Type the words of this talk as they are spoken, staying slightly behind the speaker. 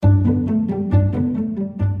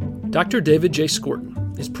Dr. David J.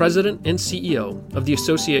 Skorton is President and CEO of the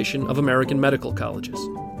Association of American Medical Colleges,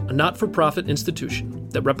 a not-for-profit institution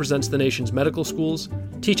that represents the nation's medical schools,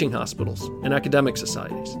 teaching hospitals, and academic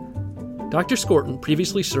societies. Dr. Skorton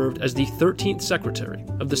previously served as the 13th Secretary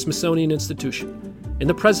of the Smithsonian Institution and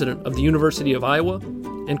the President of the University of Iowa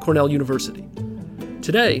and Cornell University.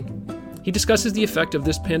 Today, he discusses the effect of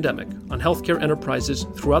this pandemic on healthcare enterprises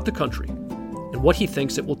throughout the country and what he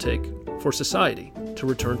thinks it will take for society to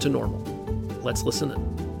return to normal. Let's listen in.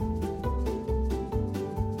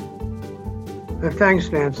 Thanks,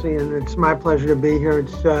 Nancy, and it's my pleasure to be here.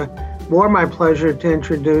 It's more my pleasure to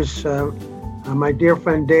introduce my dear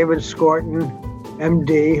friend David Skorton,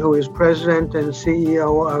 MD, who is President and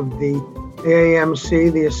CEO of the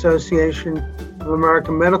AAMC, the Association of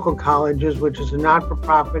American Medical Colleges, which is a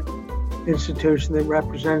not-for-profit institution that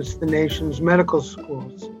represents the nation's medical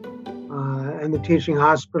schools and the teaching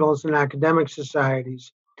hospitals and academic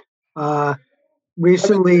societies.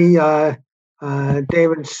 Recently,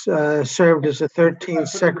 David served as the 13th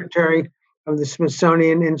Secretary of the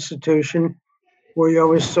Smithsonian Institution, where he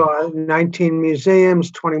oversaw 19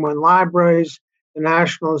 museums, 21 libraries, the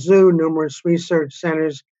National Zoo, numerous research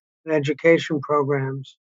centers, and education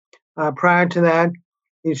programs. Prior to that,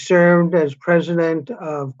 he served as president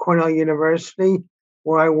of Cornell University,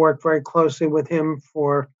 where I worked very closely with him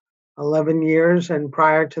for 11 years, and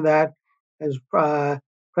prior to that, as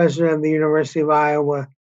president of the University of Iowa,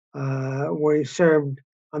 where he served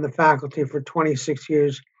on the faculty for 26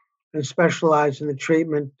 years and specialized in the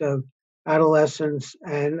treatment of adolescents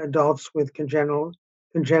and adults with congenital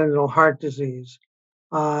heart disease.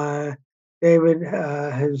 David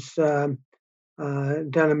has done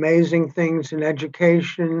amazing things in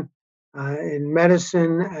education, in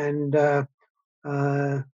medicine, and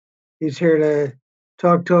he's here to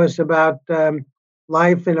talk to us about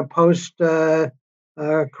life in a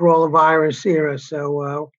post-coronavirus era.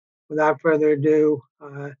 So without further ado,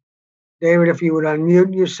 David, if you would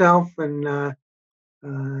unmute yourself and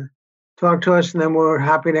talk to us, and then we're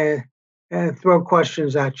happy to throw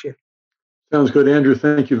questions at you. Sounds good, Andrew.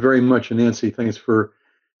 Thank you very much. And Nancy, thanks for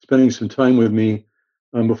spending some time with me.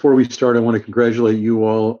 Before we start, I want to congratulate you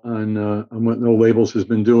all on what No Labels has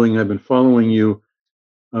been doing. I've been following you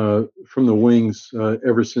from the wings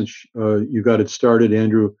ever since you got it started.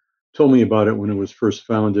 Andrew told me about it when it was first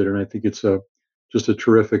founded, and I think it's just a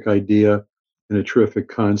terrific idea and a terrific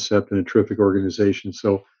concept and a terrific organization.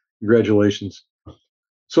 So congratulations.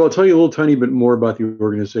 So I'll tell you a little tiny bit more about the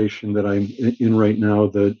organization that I'm in right now,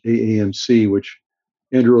 the AAMC, which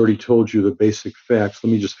Andrew already told you the basic facts.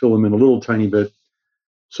 Let me just fill them in a little tiny bit.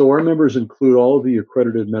 So our members include all of the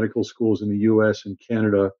accredited medical schools in the US and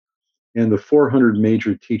Canada and the 400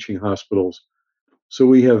 major teaching hospitals. So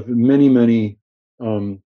we have many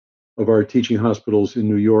of our teaching hospitals in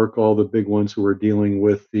New York, all the big ones who are dealing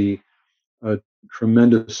with the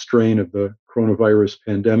tremendous strain of the coronavirus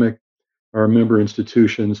pandemic, our member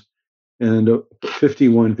institutions, and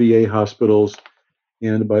 51 VA hospitals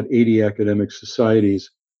and about 80 academic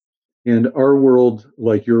societies. And our world,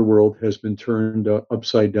 like your world, has been turned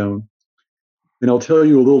upside down. And I'll tell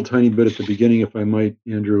you a little tiny bit at the beginning, if I might,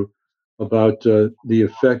 Andrew, about the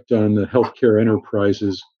effect on the healthcare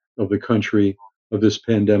enterprises of the country of this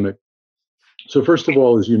pandemic. So first of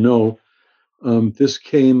all, as you know, this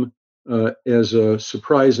came as a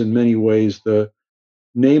surprise in many ways. The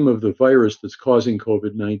name of the virus that's causing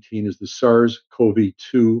COVID-19 is the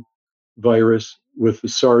SARS-CoV-2 virus, with the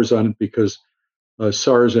SARS on it because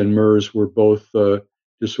SARS and MERS were both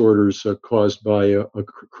disorders caused by a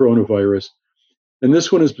coronavirus. And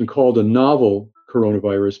this one has been called a novel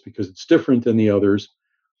coronavirus because it's different than the others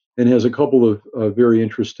and has a couple of very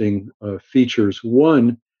interesting features.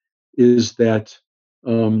 One is that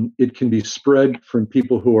it can be spread from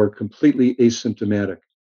people who are completely asymptomatic.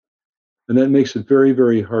 And that makes it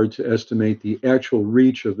very hard to estimate the actual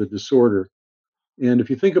reach of the disorder. And if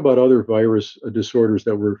you think about other virus disorders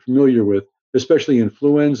that we're familiar with, especially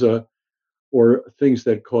influenza or things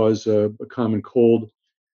that cause a common cold,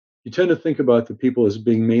 you tend to think about the people as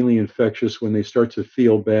being mainly infectious when they start to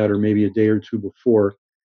feel bad or maybe a day or two before.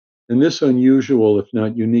 And this unusual, if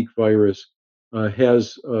not unique virus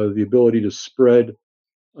has the ability to spread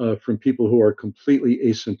from people who are completely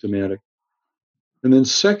asymptomatic. And then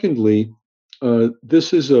secondly,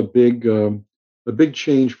 this is a big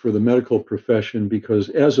change for the medical profession because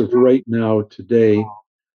as of right now, today,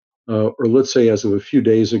 or let's say as of a few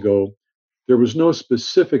days ago, there was no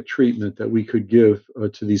specific treatment that we could give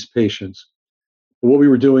to these patients. But what we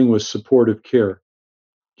were doing was supportive care,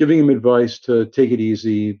 giving them advice to take it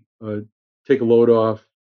easy, take a load off,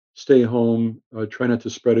 stay home, try not to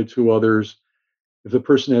spread it to others, If the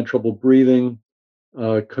person had trouble breathing,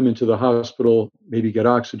 come into the hospital, maybe get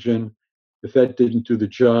oxygen. If that didn't do the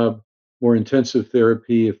job, more intensive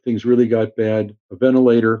therapy. If things really got bad, a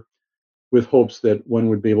ventilator, with hopes that one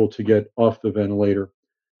would be able to get off the ventilator.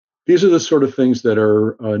 These are the sort of things that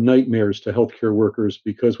are nightmares to healthcare workers,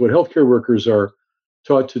 because what healthcare workers are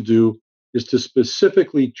taught to do is to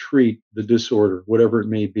specifically treat the disorder, whatever it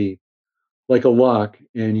may be, like a lock,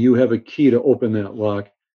 and you have a key to open that lock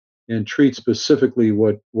and treat specifically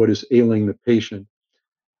what is ailing the patient.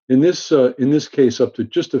 In this case, up to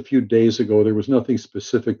just a few days ago, there was nothing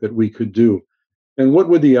specific that we could do. And what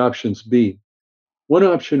would the options be? One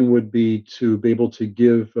option would be to be able to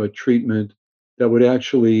give a treatment that would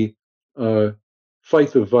actually uh,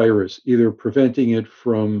 fight the virus, either preventing it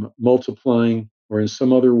from multiplying or in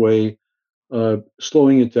some other way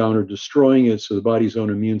slowing it down or destroying it so the body's own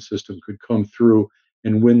immune system could come through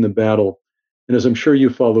and win the battle. And as I'm sure you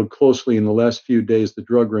followed closely in the last few days, the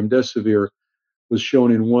drug remdesivir was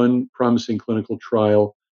shown in one promising clinical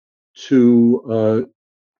trial to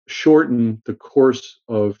shorten the course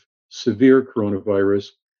of severe coronavirus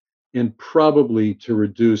and probably to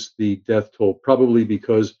reduce the death toll, probably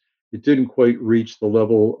because it didn't quite reach the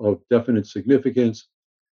level of definite significance,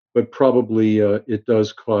 but probably it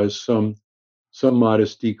does cause some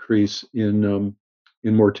modest decrease in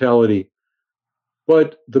mortality.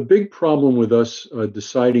 But the big problem with us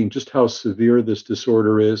deciding just how severe this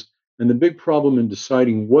disorder is, and the big problem in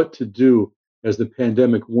deciding what to do as the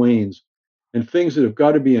pandemic wanes, and things that have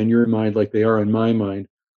got to be on your mind like they are on my mind.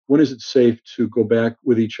 When is it safe to go back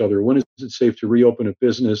with each other? When is it safe to reopen a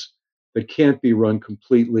business that can't be run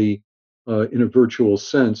completely in a virtual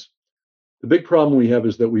sense? The big problem we have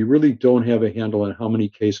is that we really don't have a handle on how many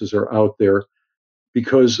cases are out there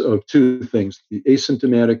because of two things: the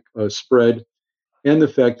asymptomatic spread, and the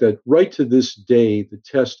fact that right to this day, the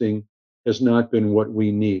testing has not been what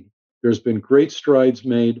we need. There's been great strides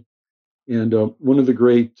made, and one of the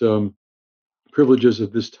great privileges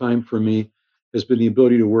of this time for me has been the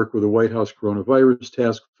ability to work with the White House Coronavirus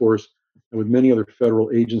Task Force and with many other federal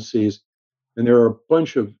agencies. And there are a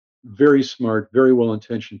bunch of very smart, very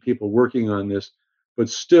well-intentioned people working on this, but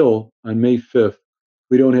still, on May 5th,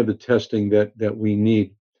 we don't have the testing that we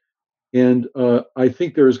need. And I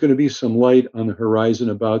think there is going to be some light on the horizon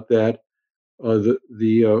about that.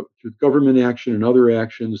 Through government action and other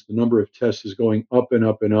actions, the number of tests is going up and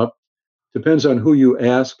up and up. Depends on who you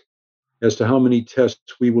ask as to how many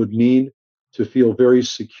tests we would need to feel very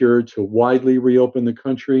secure to widely reopen the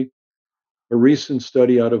country. A recent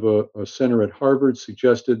study out of a center at Harvard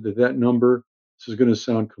suggested that number, this is going to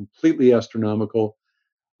sound completely astronomical,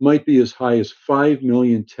 might be as high as 5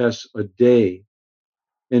 million tests a day,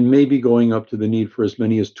 and maybe going up to the need for as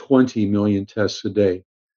many as 20 million tests a day.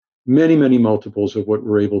 Many, many multiples of what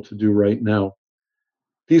we're able to do right now.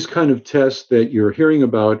 These kind of tests that you're hearing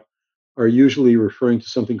about are usually referring to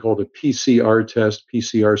something called a PCR test,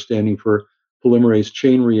 PCR standing for polymerase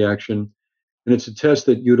chain reaction. And it's a test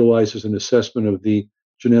that utilizes an assessment of the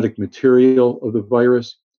genetic material of the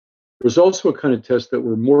virus. There's also a kind of test that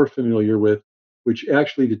we're more familiar with, which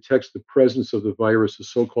actually detects the presence of the virus, a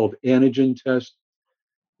so-called antigen test.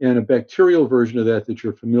 And a bacterial version of that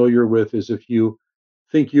you're familiar with is if you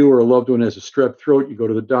think you or a loved one has a strep throat, you go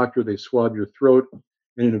to the doctor, they swab your throat,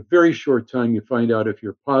 and in a very short time, you find out if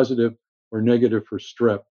you're positive or negative for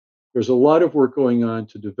strep. There's a lot of work going on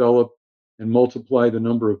to develop and multiply the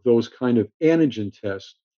number of those kind of antigen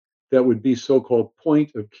tests that would be so-called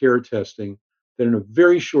point of care testing, that in a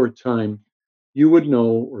very short time, you would know,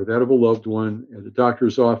 or that of a loved one at a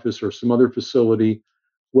doctor's office or some other facility,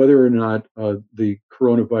 whether or not the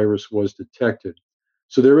coronavirus was detected.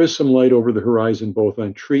 So there is some light over the horizon, both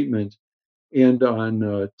on treatment and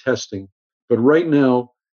on testing. But right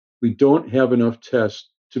now, we don't have enough tests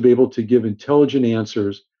to be able to give intelligent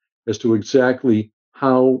answers as to exactly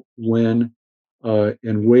how, when,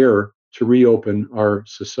 and where to reopen our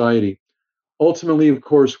society. Ultimately, of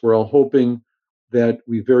course, we're all hoping that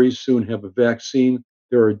we very soon have a vaccine.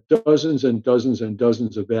 There are dozens and dozens and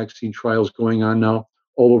dozens of vaccine trials going on now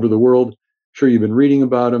all over the world. I'm sure you've been reading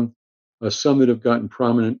about them. Some that have gotten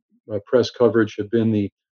prominent press coverage have been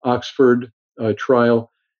the Oxford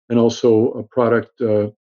trial, and also a product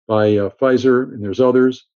by Pfizer, and there's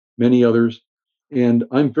others, many others. And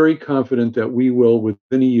I'm very confident that we will,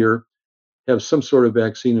 within a year, have some sort of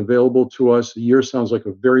vaccine available to us. A year sounds like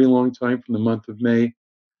a very long time from the month of May.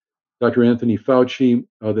 Dr. Anthony Fauci,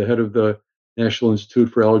 the head of the National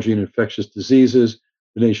Institute for Allergy and Infectious Diseases,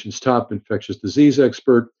 the nation's top infectious disease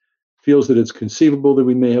expert, feels that it's conceivable that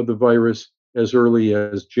we may have the virus as early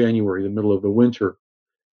as January, the middle of the winter.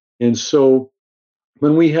 And so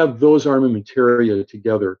When we have those armamentaria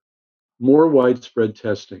together, more widespread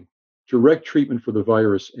testing, direct treatment for the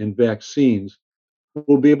virus, and vaccines,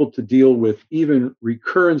 we'll be able to deal with even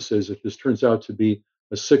recurrences if this turns out to be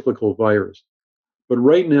a cyclical virus. But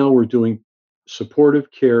right now, we're doing supportive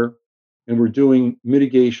care and we're doing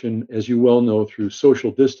mitigation, as you well know, through social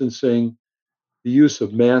distancing, the use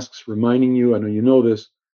of masks, reminding you, I know you know this,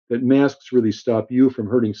 that masks really stop you from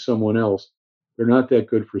hurting someone else. They're not that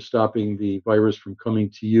good for stopping the virus from coming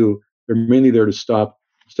to you. They're mainly there to stop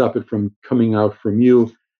it from coming out from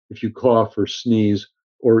you if you cough or sneeze,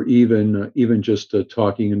 or even just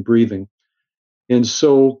talking and breathing. And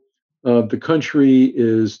so the country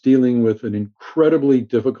is dealing with an incredibly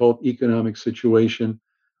difficult economic situation,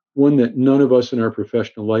 one that none of us in our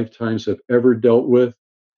professional lifetimes have ever dealt with.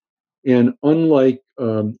 And unlike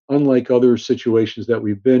other situations that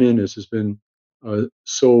we've been in, as has been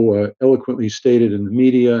so eloquently stated in the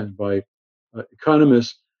media and by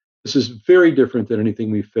economists, this is very different than anything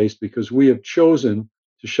we've faced because we have chosen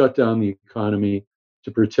to shut down the economy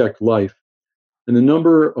to protect life. And the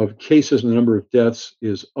number of cases and the number of deaths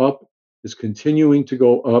is up, is continuing to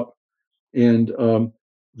go up. And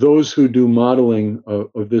those who do modeling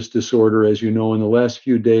of this disorder, as you know, in the last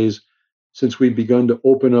few days, since we've begun to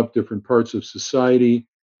open up different parts of society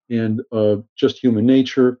and just human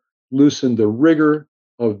nature, loosen the rigor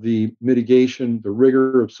of the mitigation, the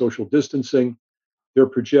rigor of social distancing, they're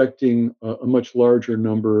projecting a much larger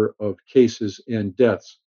number of cases and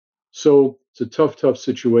deaths. So it's a tough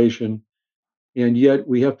situation. And yet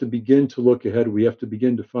we have to begin to look ahead. We have to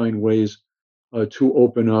begin to find ways to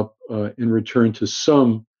open up and return to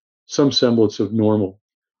some semblance of normal.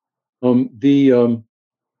 The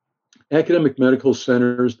academic medical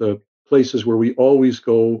centers, the places where we always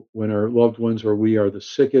go when our loved ones or we are the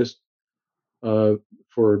sickest,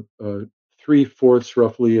 for 3/4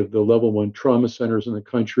 roughly of the level 1 trauma centers in the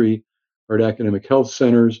country are at academic health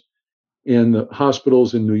centers, and the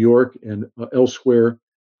hospitals in New York and elsewhere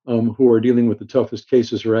who are dealing with the toughest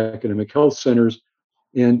cases are academic health centers.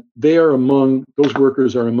 And those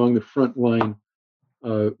workers are among the frontline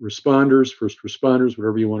responders, first responders,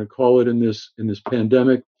 whatever you want to call it in this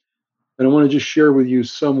pandemic. And I want to just share with you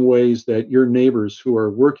some ways that your neighbors who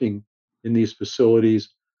are working in these facilities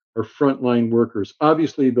are frontline workers.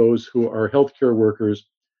 Obviously, those who are healthcare workers,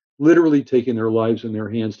 literally taking their lives in their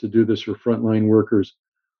hands to do this, are frontline workers.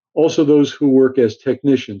 Also, those who work as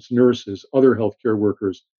technicians, nurses, other healthcare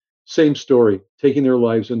workers, same story, taking their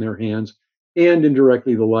lives in their hands and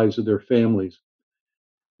indirectly the lives of their families.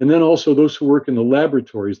 And then also those who work in the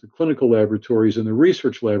laboratories, the clinical laboratories and the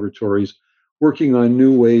research laboratories, working on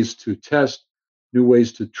new ways to test, new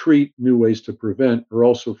ways to treat, new ways to prevent, are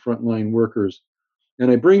also frontline workers.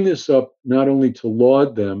 And I bring this up not only to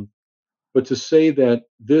laud them, but to say that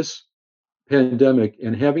this pandemic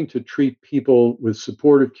and having to treat people with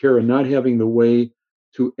supportive care and not having the way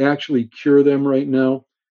to actually cure them right now,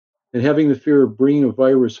 and having the fear of bringing a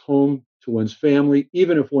virus home to one's family,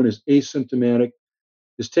 even if one is asymptomatic,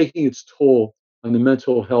 is taking its toll on the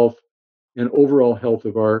mental health and overall health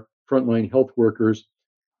of our frontline health workers.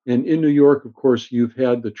 And in New York, of course, you've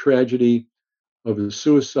had the tragedy of the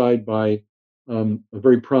suicide by a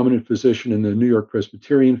very prominent physician in the New York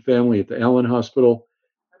Presbyterian family at the Allen Hospital.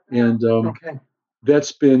 And Okay.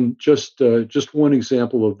 that's been just one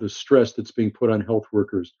example of the stress that's being put on health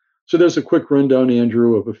workers. So there's a quick rundown,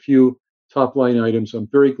 Andrew, of a few top line items. I'm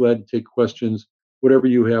very glad to take questions. Whatever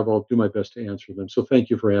you have, I'll do my best to answer them. So thank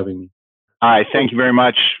you for having me. Hi, thank you very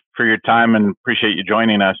much for your time and appreciate you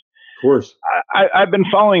joining us. Of course. I've been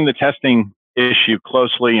following the testing issue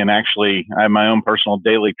closely, and actually I have my own personal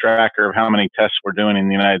daily tracker of how many tests we're doing in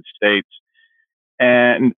the United States.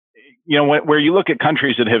 And, you know, where you look at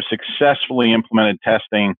countries that have successfully implemented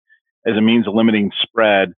testing as a means of limiting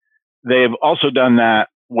spread, they have also done that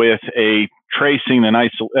with a tracing and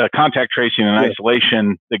contact tracing and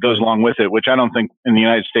isolation that goes along with it, which I don't think in the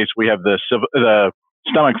United States we have the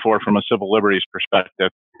stomach for from a civil liberties perspective.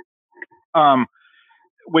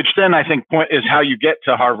 Which then I think is how you get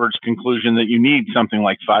to Harvard's conclusion that you need something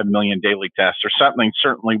like 5 million daily tests, or something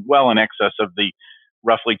certainly well in excess of the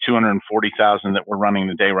roughly 240,000 that we're running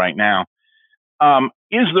today right now.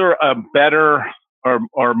 Is there a better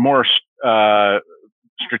or more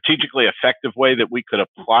strategically effective way that we could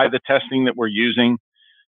apply the testing that we're using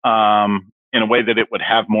in a way that it would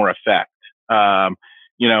have more effect?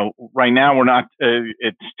 You know, right now we're not,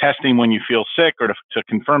 it's testing when you feel sick or to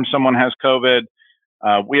confirm someone has COVID.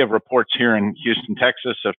 We have reports here in Houston,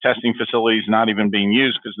 Texas of testing facilities not even being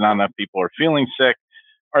used because not enough people are feeling sick.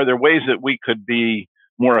 Are there ways that we could be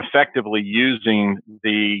more effectively using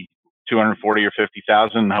the 240 or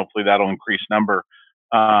 50,000? Hopefully that'll increase number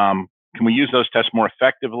Can we use those tests more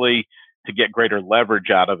effectively to get greater leverage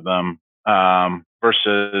out of them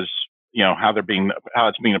versus how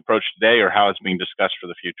it's being approached today or how it's being discussed for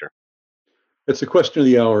the future? It's a question of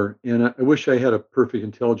the hour, and I wish I had a perfect,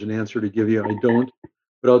 intelligent answer to give you. I don't,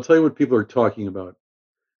 but I'll tell you what people are talking about.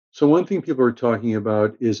 So one thing people are talking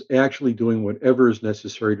about is actually doing whatever is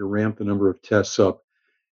necessary to ramp the number of tests up.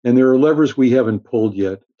 And there are levers we haven't pulled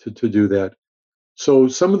yet to do that. So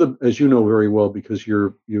some of the, as you know very well, because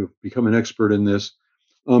you've become an expert in this,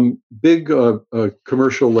 big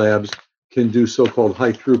commercial labs can do so-called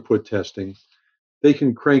high throughput testing. They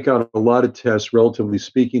can crank out a lot of tests, relatively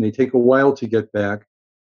speaking. They take a while to get back.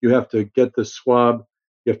 You have to get the swab.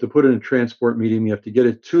 You have to put it in a transport medium. You have to get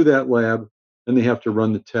it to that lab, and they have to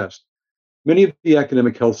run the test. Many of the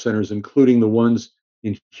academic health centers, including the ones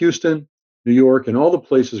in Houston, New York, and all the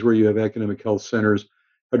places where you have academic health centers,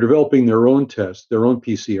 are developing their own tests, their own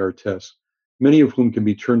PCR tests, many of whom can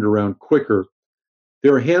be turned around quicker.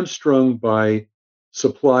 They're hamstrung by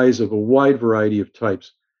supplies of a wide variety of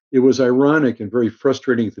types. It was ironic and very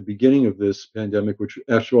frustrating at the beginning of this pandemic, which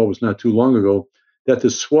after all was not too long ago, that the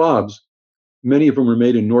swabs, many of them were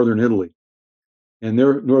made in northern Italy. And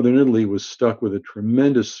northern Italy was stuck with a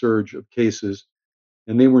tremendous surge of cases,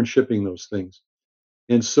 and they weren't shipping those things.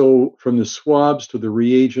 And so from the swabs to the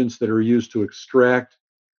reagents that are used to extract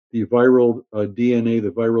the viral DNA,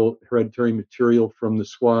 the viral hereditary material from the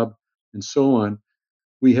swab, and so on,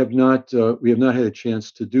 we have not had a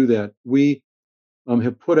chance to do that. We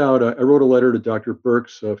have put out. I wrote a letter to Dr.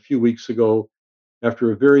 Birx a few weeks ago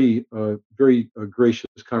after a very gracious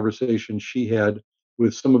conversation she had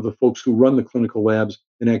with some of the folks who run the clinical labs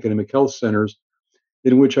in academic health centers,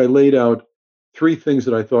 in which I laid out 3 things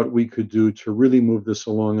that I thought we could do to really move this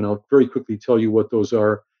along. And I'll very quickly tell you what those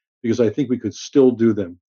are, because I think we could still do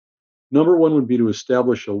them. Number 1 would be to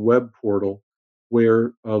establish a web portal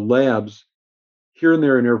where labs here and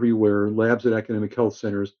there and everywhere, labs at academic health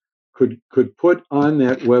centers could put on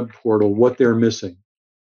that web portal what they're missing.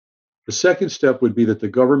 The second step would be that the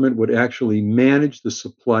government would actually manage the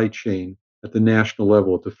supply chain at the national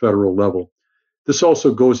level, at the federal level. This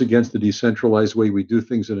also goes against the decentralized way we do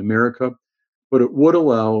things in America, but it would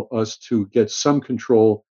allow us to get some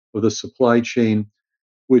control of the supply chain,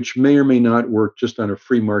 which may or may not work just on a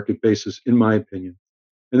free market basis, in my opinion.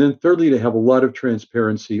 And then thirdly, to have a lot of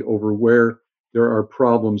transparency over where there are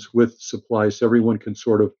problems with supplies, so everyone can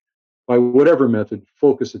sort of, by whatever method,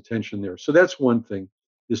 focus attention there. So that's one thing,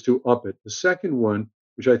 is to up it. The second one,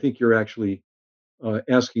 which I think you're actually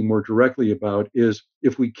asking more directly about, is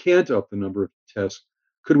if we can't up the number of tests,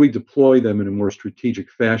 could we deploy them in a more strategic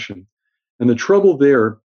fashion? And the trouble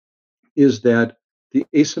there is that the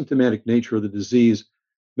asymptomatic nature of the disease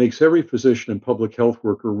makes every physician and public health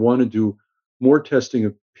worker want to do more testing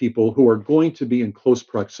of people who are going to be in close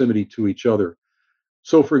proximity to each other.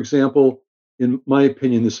 So, for example, in my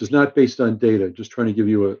opinion, this is not based on data, just trying to give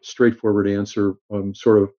you a straightforward answer,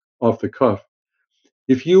 sort of off the cuff.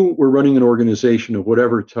 If you were running an organization of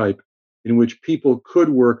whatever type in which people could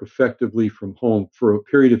work effectively from home for a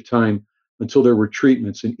period of time until there were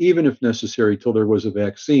treatments, and even if necessary, till there was a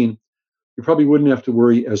vaccine, you probably wouldn't have to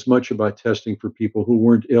worry as much about testing for people who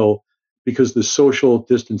weren't ill, because the social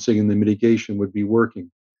distancing and the mitigation would be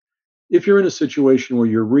working. If you're in a situation where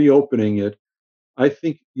you're reopening it, I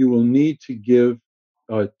think you will need to give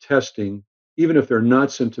testing, even if they're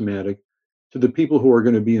not symptomatic, to the people who are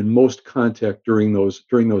going to be in most contact during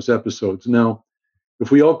those episodes. Now,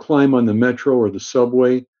 if we all climb on the metro or the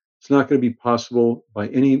subway, it's not going to be possible by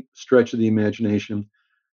any stretch of the imagination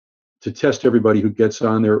to test everybody who gets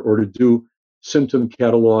on there, or to do symptom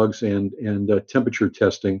catalogs and temperature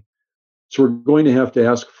testing. So we're going to have to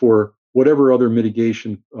ask for whatever other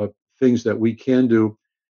mitigation things that we can do.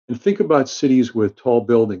 And think about cities with tall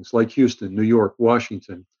buildings like Houston, New York,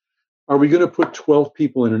 Washington. Are we going to put 12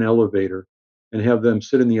 people in an elevator and have them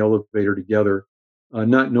sit in the elevator together,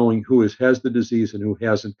 not knowing who has the disease and who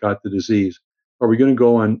hasn't got the disease? Are we going to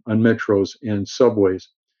go on metros and subways?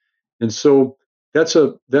 And so that's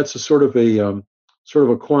a sort of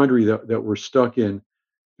a quandary that we're stuck in.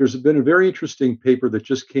 There's been a very interesting paper that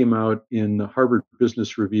just came out in the Harvard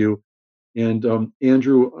Business Review. And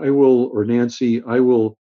Andrew, or Nancy, I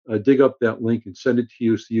will dig up that link and send it to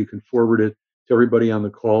you so you can forward it to everybody on the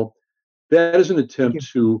call. That is an attempt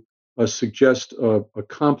to suggest a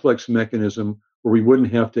complex mechanism where we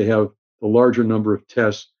wouldn't have to have a larger number of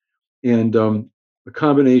tests, and a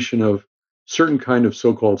combination of certain kind of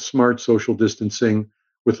so-called smart social distancing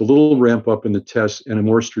with a little ramp up in the tests and a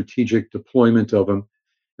more strategic deployment of them.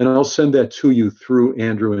 And I'll send that to you through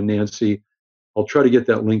Andrew and Nancy. I'll try to get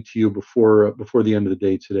that link to you before the end of the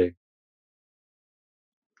day today.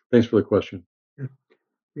 Thanks for the question.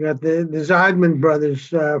 You got the Zeidman brothers,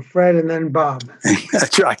 Fred and then Bob.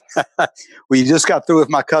 That's right. Well, you just got through with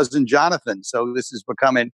my cousin Jonathan, so this is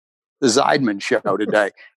becoming the Zeidman show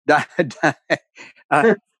today. Doctor,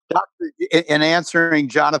 in answering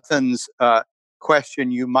Jonathan's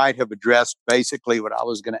question, you might have addressed basically what I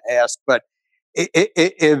was going to ask, but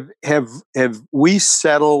have we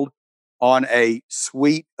settled on a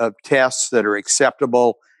suite of tests that are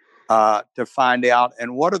acceptable to find out,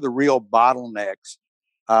 and what are the real bottlenecks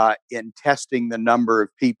in testing the number of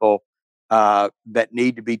people that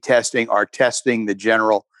need to be testing or testing the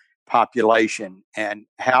general population, and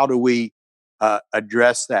how do we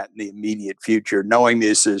address that in the immediate future, knowing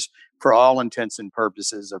this is, for all intents and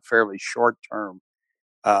purposes, a fairly short-term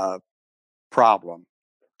problem?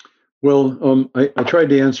 Well, I tried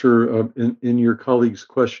to answer in your colleague's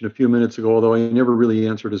question a few minutes ago, although I never really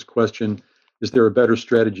answered his question, is there a better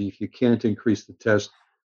strategy if you can't increase the test?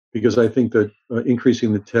 Because I think that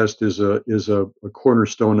increasing the test is a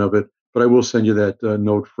cornerstone of it. But I will send you that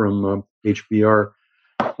note from HBR.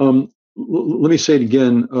 Let me say it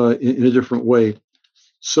again in a different way.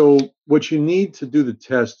 So what you need to do the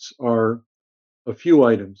tests are a few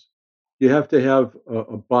items. You have to have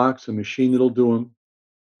a box, a machine that'll do them.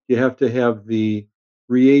 You have to have the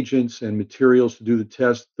reagents and materials to do the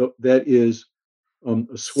test. That is a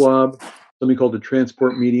swab, something called a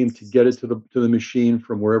transport medium, to get it to the machine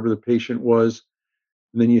from wherever the patient was.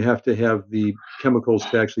 And then you have to have the chemicals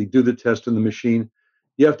to actually do the test in the machine.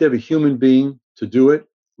 You have to have a human being to do it.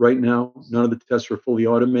 Right now, none of the tests are fully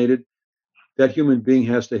automated. That human being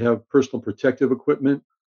has to have personal protective equipment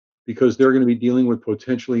because they're going to be dealing with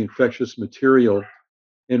potentially infectious material.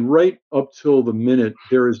 And right up till the minute,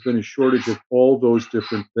 there has been a shortage of all those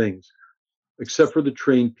different things, except for the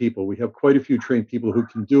trained people. We have quite a few trained people who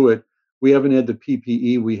can do it. We haven't had the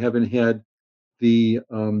PPE, we haven't had the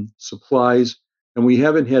supplies, and we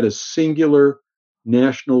haven't had a singular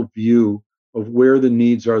national view of where the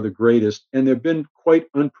needs are the greatest. And they've been quite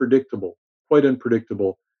unpredictable.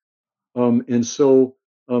 And so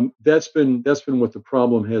that's been what the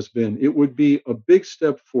problem has been. It would be a big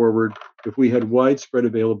step forward if we had widespread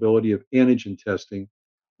availability of antigen testing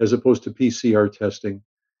as opposed to PCR testing.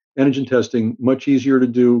 Antigen testing, much easier to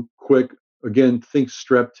do, quick. Again, think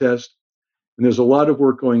strep test. And there's a lot of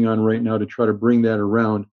work going on right now to try to bring that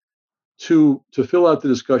around. To fill out the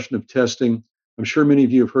discussion of testing, I'm sure many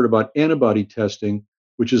of you have heard about antibody testing,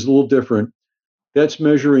 which is a little different. That's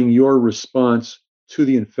measuring your response to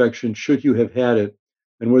the infection, should you have had it,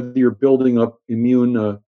 and whether you're building up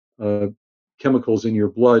immune chemicals in your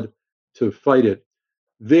blood to fight it.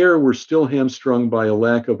 There, we're still hamstrung by a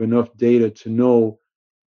lack of enough data to know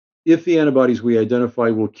if the antibodies we identify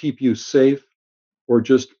will keep you safe or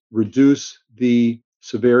just reduce the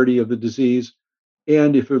severity of the disease.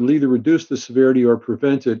 And if it will either reduce the severity or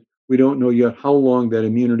prevent it, we don't know yet how long that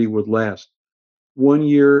immunity would last. 1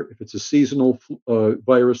 year, if it's a seasonal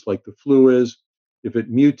virus like the flu is, if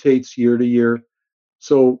it mutates year to year.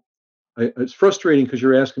 So it's frustrating because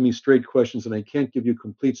you're asking me straight questions and I can't give you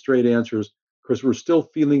complete straight answers because we're still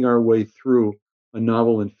feeling our way through a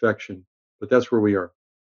novel infection. But that's where we are.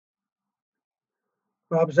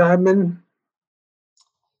 Bob Zeidman.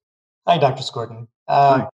 Hi, Dr. Skorton.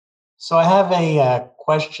 Hi. So I have a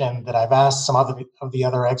question that I've asked some of the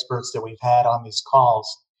other experts that we've had on these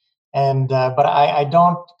calls, and but I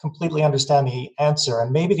don't completely understand the answer,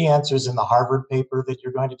 and maybe the answer is in the Harvard paper that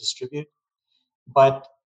you're going to distribute. But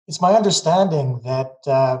it's my understanding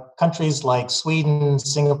that countries like Sweden,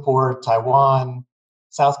 Singapore, Taiwan,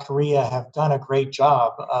 South Korea have done a great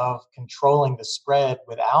job of controlling the spread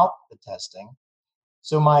without the testing.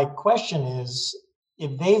 So my question is,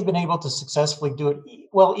 if they've been able to successfully do it,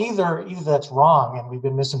 well, either that's wrong and we've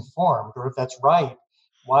been misinformed, or if that's right,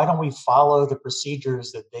 why don't we follow the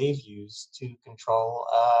procedures that they've used to control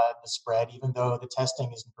the spread, even though the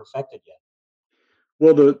testing isn't perfected yet?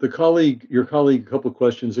 Well, your colleague, a couple of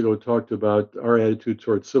questions ago talked about our attitude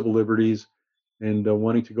towards civil liberties and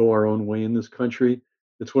wanting to go our own way in this country.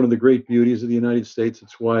 It's one of the great beauties of the United States.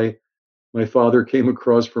 It's why my father came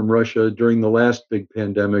across from Russia during the last big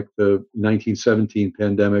pandemic, the 1917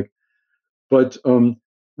 pandemic. But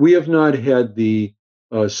we have not had the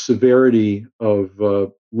severity of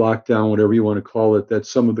lockdown, whatever you want to call it, that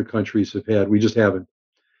some of the countries have had. We just haven't.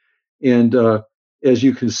 And as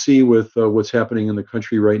you can see with what's happening in the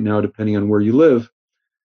country right now, depending on where you live,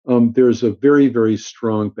 there's a very, very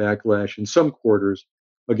strong backlash in some quarters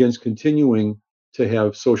against continuing to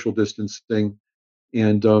have social distancing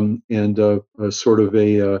and sort of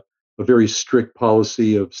a very strict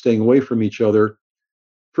policy of staying away from each other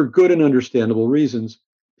for good and understandable reasons.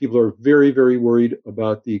 People are very, very worried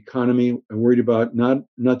about the economy and worried about not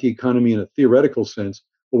the economy in a theoretical sense,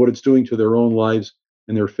 but what it's doing to their own lives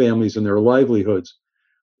and their families and their livelihoods.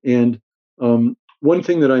 And one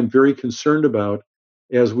thing that I'm very concerned about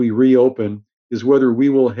as we reopen is whether we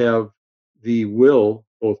will have the will,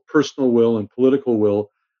 both personal will and political will,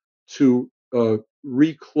 to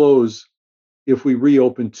reclose if we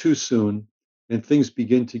reopen too soon and things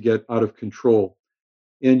begin to get out of control.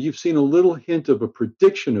 And you've seen a little hint of a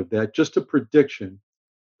prediction of that, just a prediction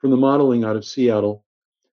from the modeling out of Seattle,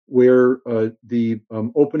 where the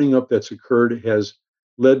opening up that's occurred has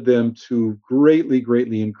led them to greatly,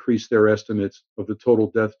 greatly increase their estimates of the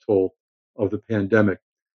total death toll of the pandemic.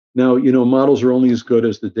 Now, models are only as good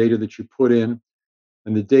as the data that you put in,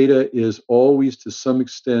 and the data is always to some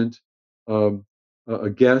extent a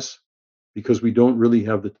guess, because we don't really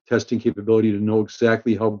have the testing capability to know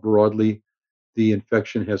exactly how broadly the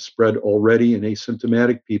infection has spread already in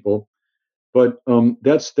asymptomatic people. But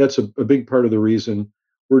that's a big part of the reason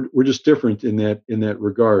we're just different in that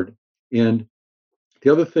regard. And the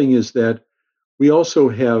other thing is that we also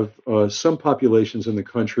have some populations in the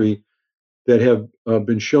country that have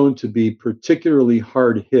been shown to be particularly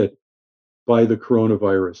hard hit by the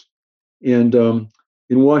coronavirus. And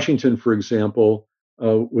in Washington, for example,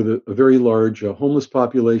 with a very large homeless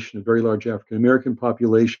population, a very large African American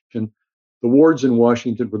population, the wards in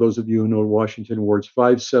Washington, for those of you who know Washington, wards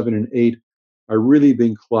 5, 7, and 8 are really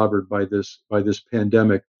being clobbered by this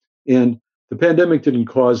pandemic. And the pandemic didn't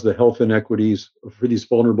cause the health inequities for these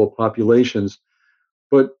vulnerable populations,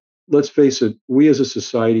 but let's face it, we as a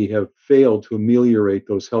society have failed to ameliorate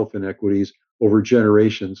those health inequities over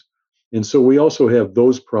generations. And so we also have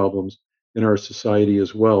those problems in our society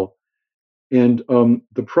as well. And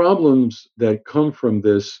the problems that come from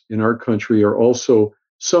this in our country are also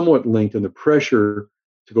somewhat linked, and the pressure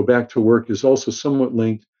to go back to work is also somewhat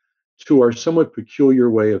linked to our somewhat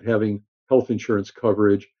peculiar way of having health insurance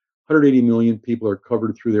coverage. 180 million people are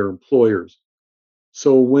covered through their employers.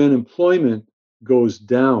 So when employment goes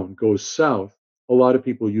down, goes south, a lot of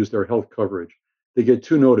people use their health coverage. They get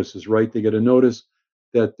two notices, right? They get a notice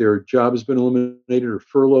that their job has been eliminated or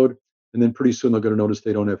furloughed, and then pretty soon they'll get a notice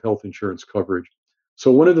they don't have health insurance coverage.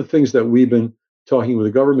 So one of the things that we've been talking with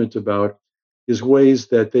the government about is ways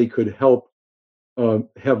that they could help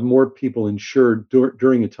have more people insured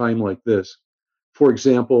during a time like this. For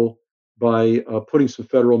example, by putting some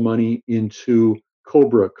federal money into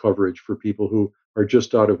COBRA coverage for people who are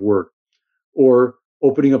just out of work, or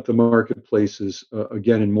opening up the marketplaces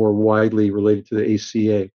again and more widely related to the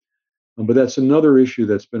ACA. But that's another issue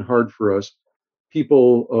that's been hard for us.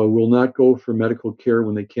 People will not go for medical care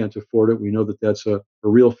when they can't afford it. We know that that's a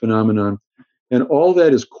real phenomenon. And all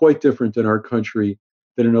that is quite different in our country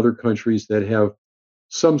than in other countries that have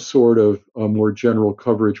some sort of more general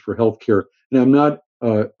coverage for healthcare. And I'm not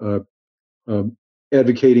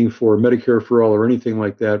advocating for Medicare for all or anything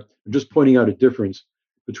like that. I'm just pointing out a difference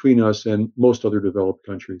between us and most other developed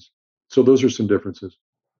countries. So those are some differences.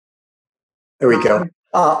 There we go.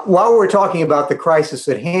 While we're talking about the crisis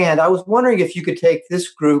at hand, I was wondering if you could take this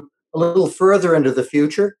group a little further into the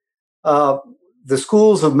future. The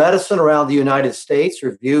schools of medicine around the United States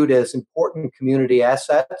are viewed as important community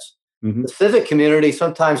assets. Mm-hmm. The civic community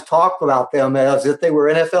sometimes talk about them as if they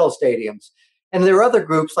were NFL stadiums. And there are other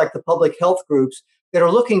groups like the public health groups that are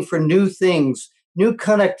looking for new things, new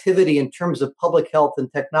connectivity in terms of public health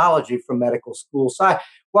and technology from medical schools. So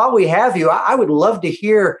while we have you, I would love to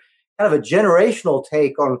hear kind of a generational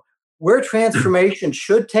take on where transformation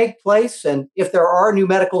should take place. And if there are new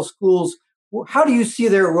medical schools, how do you see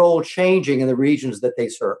their role changing in the regions that they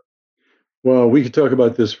serve? Well, we could talk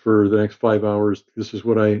about this for the next 5 hours. This is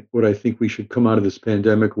what I think we should come out of this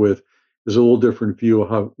pandemic with, is a little different view of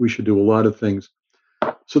how we should do a lot of things.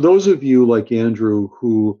 So those of you like Andrew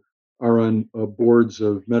who are on boards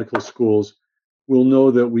of medical schools will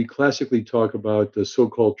know that we classically talk about the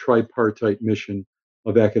so-called tripartite mission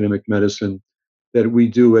of academic medicine, that we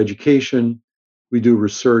do education, we do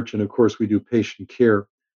research, and of course we do patient care.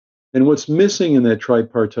 And what's missing in that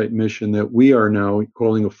tripartite mission that we are now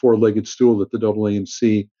calling a four-legged stool at the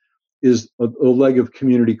AAMC is a leg of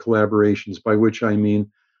community collaborations, by which I mean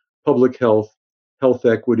public health, health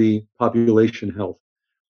equity, population health.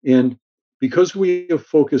 And because we have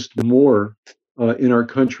focused more in our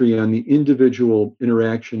country on the individual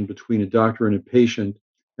interaction between a doctor and a patient,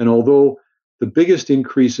 and although the biggest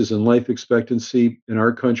increases in life expectancy in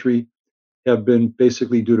our country have been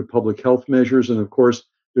basically due to public health measures, and of course,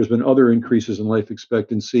 there's been other increases in life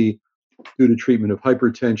expectancy due to treatment of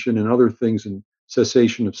hypertension and other things, and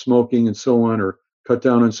cessation of smoking and so on, or cut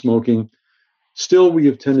down on smoking. Still, we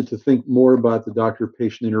have tended to think more about the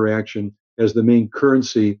doctor-patient interaction as the main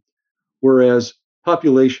currency, whereas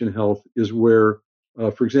population health is where,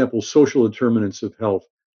 for example, social determinants of health,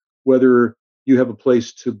 whether you have a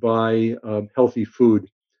place to buy healthy food,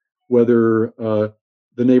 whether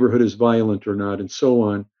the neighborhood is violent or not, and so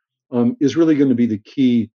on, is really going to be the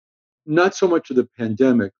key, not so much to the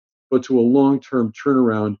pandemic, but to a long-term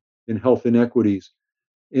turnaround in health inequities.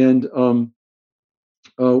 And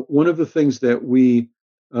one of the things that we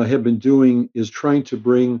have been doing is trying to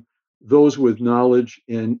bring those with knowledge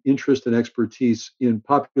and interest and expertise in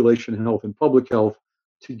population health and public health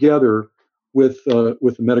together with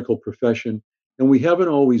the medical profession. And we haven't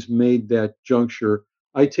always made that juncture.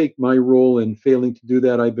 I take my role in failing to do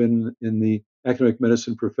that. I've been in the academic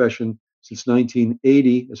medicine profession since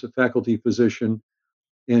 1980 as a faculty physician,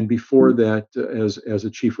 and before that as a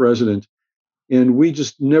chief resident. And we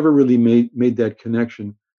just never really made that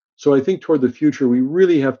connection. So I think toward the future, we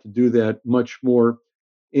really have to do that much more.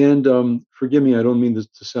 And forgive me, I don't mean this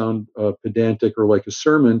to sound pedantic or like a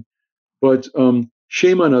sermon, but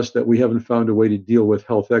shame on us that we haven't found a way to deal with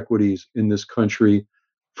health equities in this country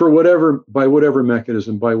by whatever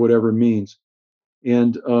mechanism, by whatever means.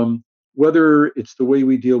 And whether it's the way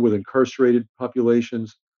we deal with incarcerated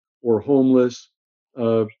populations or homeless,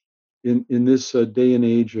 in this day and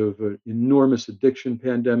age of enormous addiction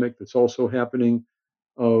pandemic that's also happening,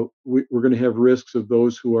 we're going to have risks of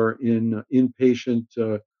those who are in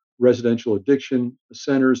inpatient residential addiction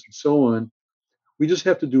centers and so on. We just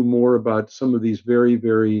have to do more about some of these very,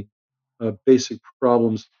 very basic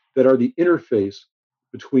problems that are the interface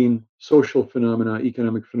between social phenomena,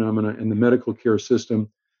 economic phenomena, and the medical care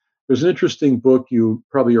system. There's an interesting book you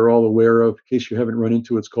probably are all aware of, in case you haven't run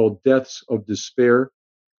into it. It's called Deaths of Despair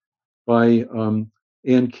by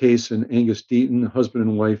Ann Case and Angus Deaton, husband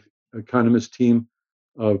and wife economist team,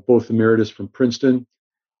 both emeritus from Princeton.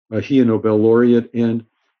 He a Nobel laureate, and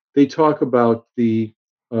they talk about the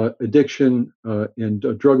addiction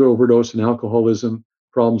and drug overdose and alcoholism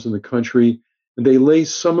problems in the country, and they lay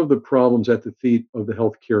some of the problems at the feet of the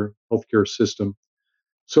healthcare system.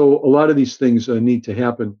 So a lot of these things need to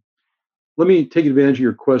happen. Let me take advantage of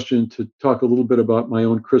your question to talk a little bit about my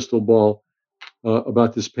own crystal ball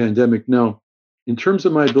about this pandemic. Now, in terms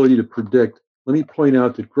of my ability to predict, let me point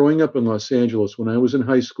out that growing up in Los Angeles, when I was in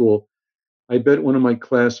high school, I bet one of my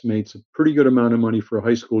classmates a pretty good amount of money for a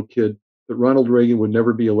high school kid that Ronald Reagan would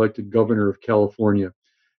never be elected governor of California.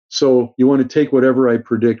 So you want to take whatever I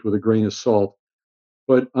predict with a grain of salt.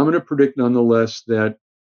 But I'm going to predict nonetheless that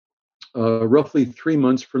roughly 3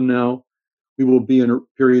 months from now, we will be in a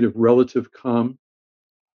period of relative calm.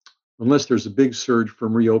 Unless there's a big surge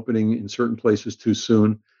from reopening in certain places too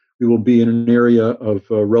soon, we will be in an area of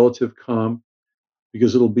relative calm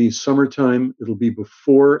because it'll be summertime. It'll be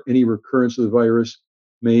before any recurrence of the virus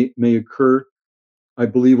may occur. I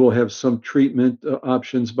believe we'll have some treatment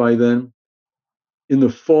options by then. In the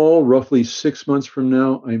fall, roughly 6 months from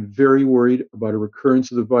now, I'm very worried about a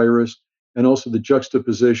recurrence of the virus and also the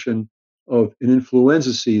juxtaposition of an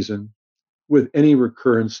influenza season with any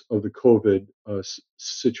recurrence of the COVID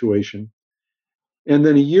situation. And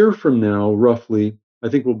then a year from now, roughly, I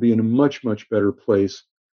think we'll be in a much, much better place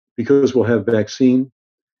because we'll have vaccine.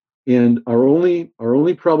 And our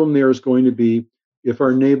only problem there is going to be if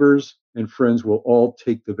our neighbors and friends will all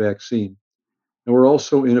take the vaccine. And we're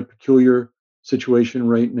also in a peculiar situation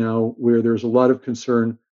right now where there's a lot of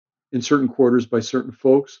concern in certain quarters by certain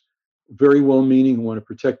folks, very well-meaning, who want to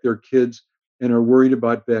protect their kids and are worried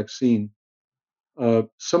about vaccine.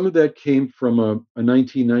 Some of that came from a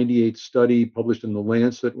 1998 study published in The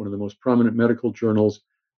Lancet, one of the most prominent medical journals,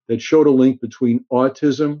 that showed a link between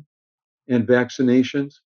autism and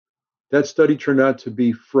vaccinations. That study turned out to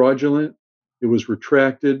be fraudulent. It was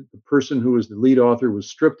retracted. The person who was the lead author was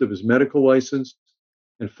stripped of his medical license,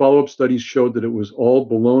 and follow-up studies showed that it was all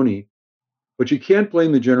baloney. But you can't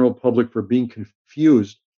blame the general public for being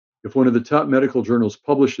confused if one of the top medical journals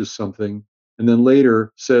publishes something and then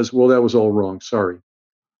later says, well, that was all wrong, sorry.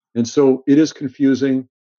 And so it is confusing.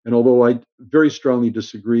 And although I very strongly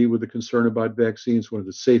disagree with the concern about vaccines, one of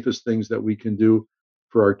the safest things that we can do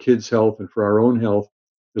for our kids' health and for our own health,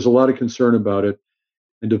 there's a lot of concern about it.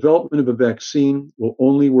 And development of a vaccine will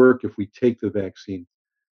only work if we take the vaccine.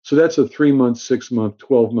 So that's a 3 month, 6 month,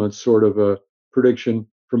 12 month sort of a prediction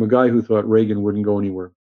from a guy who thought Reagan wouldn't go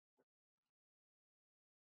anywhere.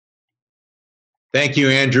 Thank you,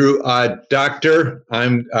 Andrew. Doctor,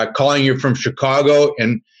 I'm calling you from Chicago,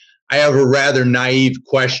 and I have a rather naive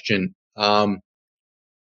question.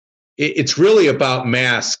 It's really about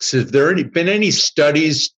masks. Have there been any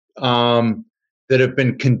studies that have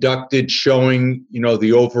been conducted showing,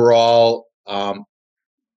 the overall um,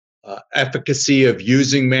 efficacy of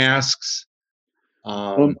using masks?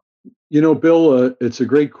 Bill, it's a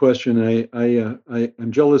great question.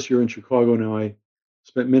 I'm jealous you're in Chicago now. I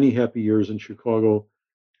spent many happy years in Chicago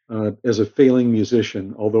as a failing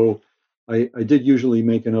musician, although I did usually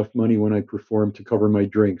make enough money when I performed to cover my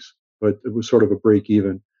drinks, but it was sort of a break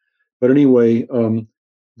even. But anyway,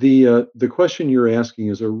 the question you're asking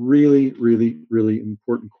is a really, really, really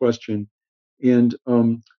important question. And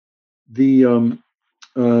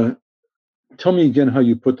tell me again how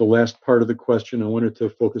you put the last part of the question. I wanted to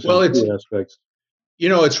focus on two aspects.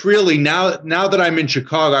 It's really now that I'm in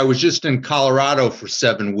Chicago, I was just in Colorado for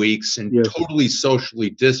 7 weeks and totally socially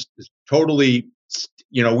distanced,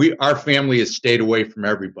 our family has stayed away from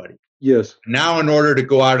everybody. Yes. Now, in order to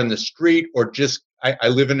go out in the street or I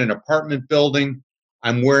live in an apartment building,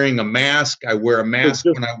 I'm wearing a mask. I wear a mask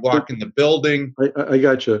when I walk in the building. I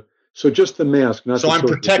gotcha. So just the mask, not so the I'm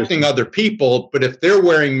protecting other people, but if they're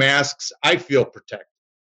wearing masks, I feel protected.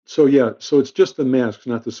 So it's just the masks,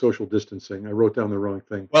 not the social distancing. I wrote down the wrong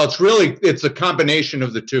thing. Well, it's a combination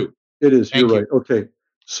of the two. It is. You're right. Okay.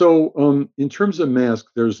 So in terms of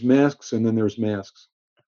masks, there's masks and then there's masks.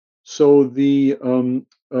 So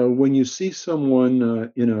when you see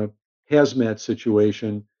someone in a hazmat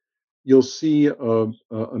situation, you'll see a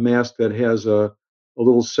mask that has a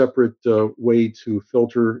little separate way to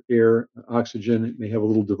filter air, oxygen. It may have a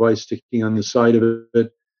little device sticking on the side of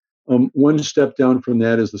it. One step down from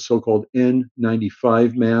that is the so-called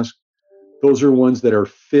N95 mask. Those are ones that are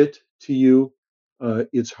fit to you.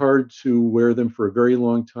 It's hard to wear them for a very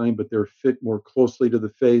long time, but they're fit more closely to the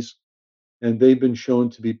face, and they've been shown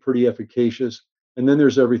to be pretty efficacious. And then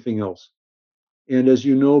there's everything else. And as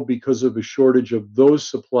you know, because of a shortage of those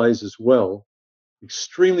supplies as well,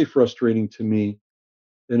 extremely frustrating to me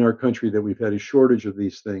in our country that we've had a shortage of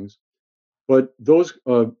these things. But those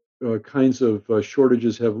kinds of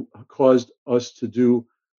shortages have caused us to do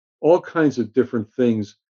all kinds of different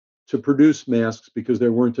things to produce masks because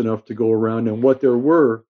there weren't enough to go around. And what there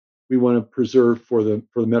were, we want to preserve for the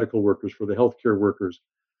medical workers, for the healthcare workers.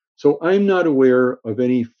 So I'm not aware of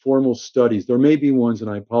any formal studies. There may be ones,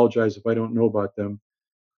 and I apologize if I don't know about them.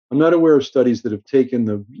 I'm not aware of studies that have taken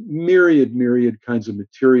the myriad kinds of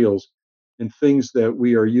materials and things that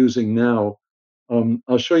we are using now.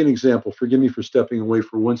 I'll show you an example. Forgive me for stepping away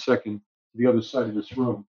for 1 second to the other side of this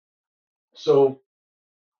room. So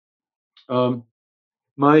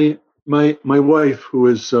my wife, who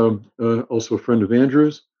is also a friend of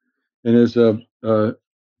Andrew's and is a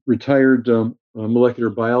retired molecular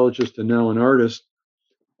biologist and now an artist,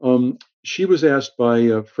 she was asked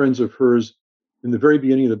by friends of hers in the very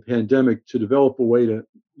beginning of the pandemic to develop a way to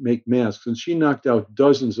make masks. And she knocked out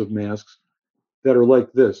dozens of masks that are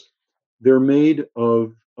like this. They're made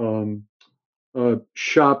of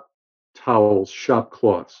shop towels, shop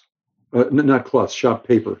cloths, not cloths, shop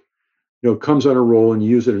paper. It comes on a roll and you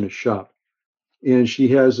use it in a shop. And she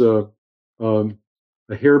has a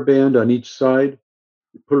hairband on each side.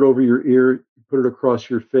 You put it over your ear, you put it across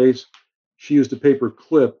your face. She used a paper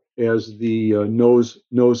clip as the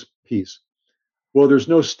nose piece. Well, there's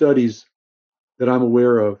no studies that I'm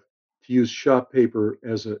aware of to use shop paper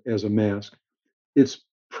as a mask. It's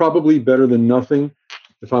probably better than nothing.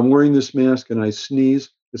 If I'm wearing this mask and I sneeze,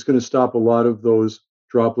 it's going to stop a lot of those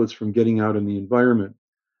droplets from getting out in the environment.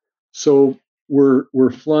 So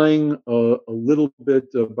we're flying a little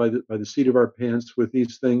bit by the seat of our pants with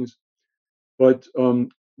these things, but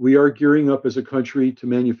we are gearing up as a country to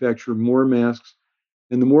manufacture more masks.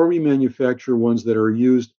 And the more we manufacture ones that are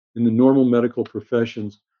used in the normal medical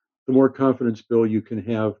professions, the more confidence, Bill, you can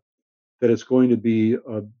have that it's going to be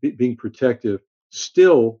being protective.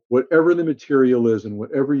 Still, whatever the material is and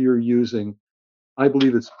whatever you're using, I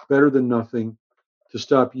believe it's better than nothing to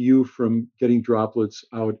stop you from getting droplets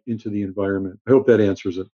out into the environment. I hope that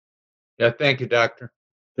answers it. Yeah, thank you, doctor.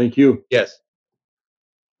 Thank you. Yes.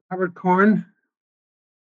 Howard Korn.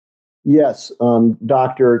 Yes,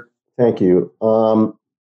 doctor, thank you.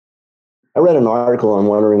 I read an article. I'm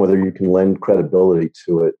wondering whether you can lend credibility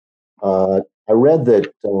to it. I read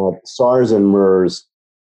that SARS and MERS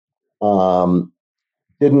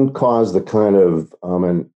didn't cause the kind of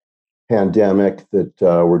pandemic that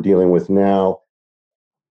we're dealing with now,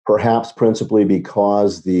 perhaps principally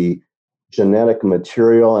because the genetic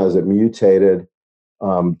material as it mutated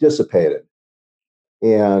dissipated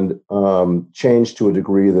and changed to a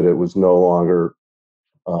degree that it was no longer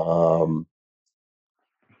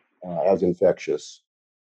as infectious.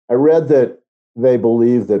 I read that they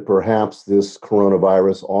believe that perhaps this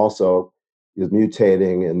coronavirus also is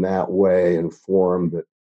mutating in that way and form that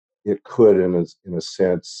it could, in a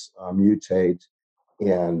sense, mutate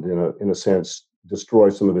and, in a sense, destroy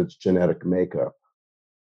some of its genetic makeup?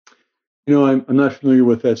 I'm not familiar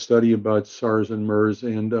with that study about SARS and MERS,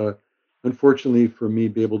 and unfortunately for me,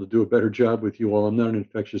 be able to do a better job with you all. I'm not an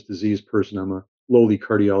infectious disease person. I'm a lowly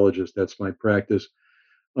cardiologist. That's my practice.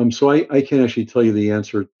 So I can't actually tell you the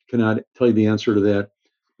answer. Cannot tell you the answer to that.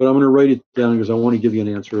 But I'm going to write it down because I want to give you an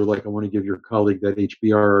answer, like I want to give your colleague that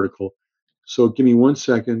HBR article. So give me 1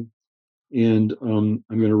 second, and I'm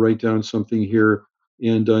going to write down something here.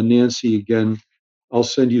 And Nancy, again, I'll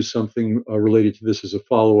send you something related to this as a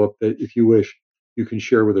follow-up that, if you wish, you can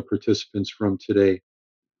share with the participants from today.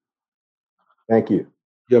 Thank you.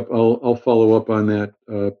 Yep, I'll follow up on that.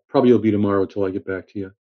 Probably it'll be tomorrow till I get back to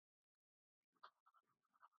you.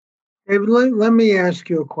 David, let me ask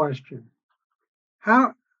you a question.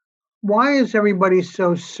 Why is everybody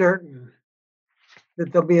so certain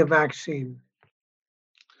that there'll be a vaccine?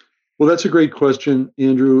 Well, that's a great question,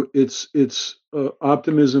 Andrew. It's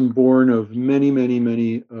optimism born of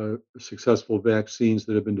many successful vaccines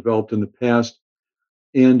that have been developed in the past,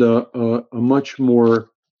 and a much more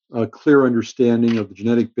clear understanding of the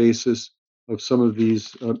genetic basis of some of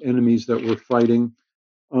these enemies that we're fighting.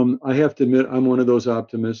 I have to admit, I'm one of those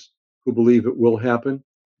optimists who believe it will happen.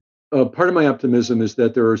 Part of my optimism is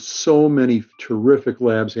that there are so many terrific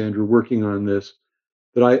labs, Andrew, working on this,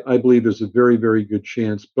 that I believe there's a very, very good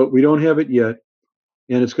chance. But we don't have it yet,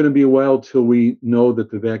 and it's going to be a while till we know that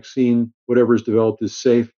the vaccine, whatever is developed, is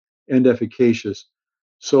safe and efficacious.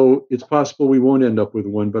 So it's possible we won't end up with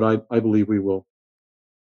one, but I believe we will.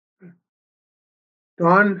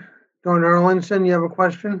 Dawn Erlinson, you have a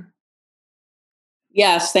question?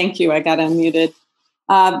 Yes, thank you. I got unmuted.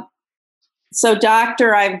 So,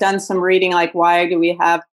 doctor, I've done some reading, like why do we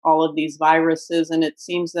have all of these viruses? And it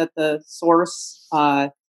seems that the source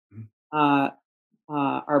are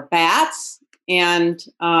bats. And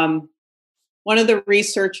one of the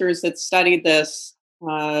researchers that studied this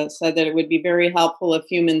said that it would be very helpful if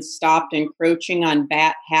humans stopped encroaching on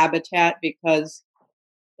bat habitat because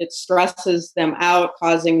it stresses them out,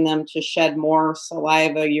 causing them to shed more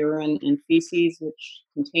saliva, urine, and feces, which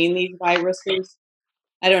contain these viruses.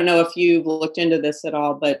 I don't know if you've looked into this at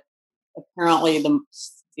all, but apparently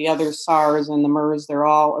the other SARS and the MERS, they're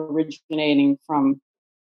all originating from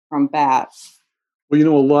bats.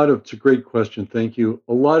 Well, it's a great question. Thank you.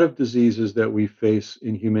 A lot of diseases that we face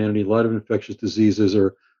in humanity, a lot of infectious diseases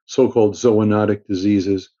are so-called zoonotic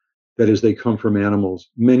diseases. That is, they come from animals.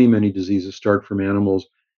 Many diseases start from animals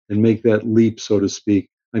and make that leap, so to speak.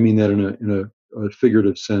 I mean that in a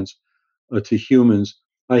figurative sense, to humans.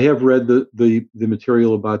 I have read the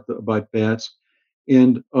material about bats,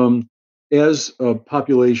 and as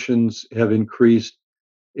populations have increased,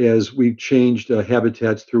 as we've changed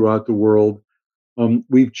habitats throughout the world,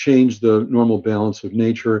 we've changed the normal balance of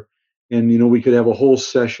nature. And we could have a whole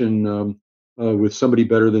session with somebody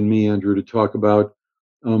better than me, Andrew, to talk about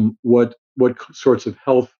what sorts of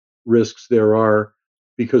health risks there are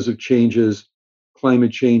because of changes,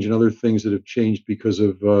 climate change, and other things that have changed because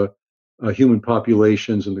of human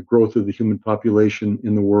populations and the growth of the human population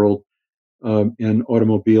in the world, and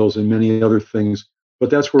automobiles and many other things.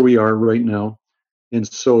 But that's where we are right now. And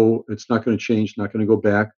so it's not going to change, not going to go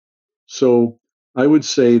back. So I would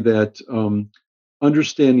say that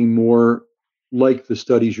understanding more, like the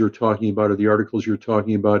studies you're talking about or the articles you're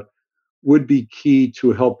talking about, would be key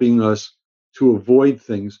to helping us to avoid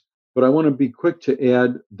things. But I want to be quick to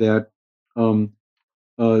add that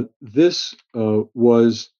this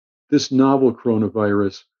novel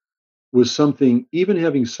coronavirus was something, even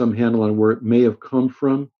having some handle on where it may have come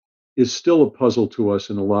from, is still a puzzle to us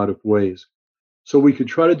in a lot of ways. So we could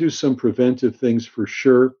try to do some preventive things for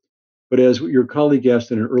sure. But as your colleague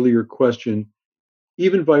asked in an earlier question,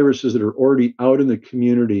 even viruses that are already out in the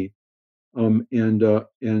community and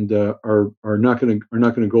are not going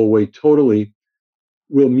to go away totally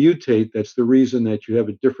will mutate. That's the reason that you have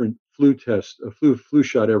a different flu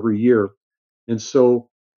shot every year. And so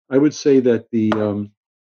I would say that the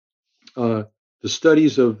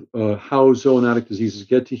studies of how zoonotic diseases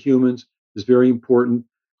get to humans is very important.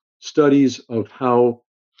 Studies of how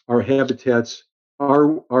our habitats,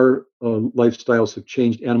 our lifestyles have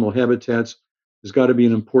changed animal habitats has got to be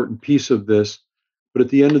an important piece of this. But at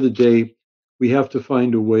the end of the day, we have to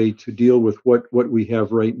find a way to deal with what we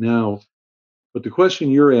have right now. But the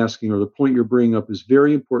question you're asking, or the point you're bringing up, is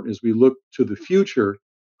very important as we look to the future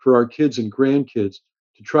for our kids and grandkids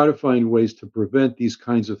to try to find ways to prevent these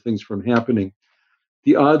kinds of things from happening.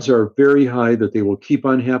 The odds are very high that they will keep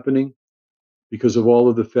on happening because of all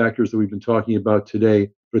of the factors that we've been talking about today.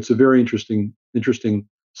 But it's a very interesting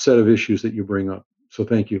set of issues that you bring up. So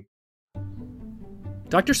thank you.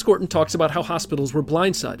 Dr. Skorton talks about how hospitals were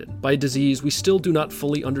blindsided by a disease we still do not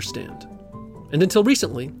fully understand. And until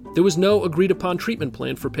recently, there was no agreed-upon treatment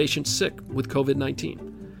plan for patients sick with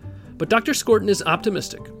COVID-19. But Dr. Skorton is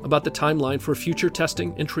optimistic about the timeline for future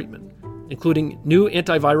testing and treatment, including new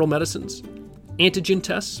antiviral medicines, antigen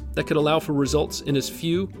tests that could allow for results in as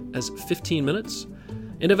few as 15 minutes,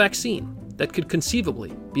 and a vaccine that could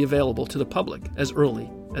conceivably be available to the public as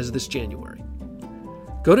early as this January.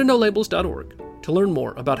 Go to nolabels.org to learn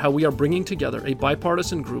more about how we are bringing together a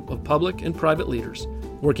bipartisan group of public and private leaders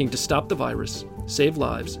working to stop the virus, save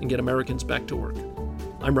lives, and get Americans back to work.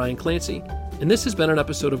 I'm Ryan Clancy, and this has been an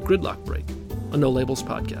episode of Gridlock Break, a No Labels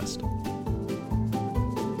podcast.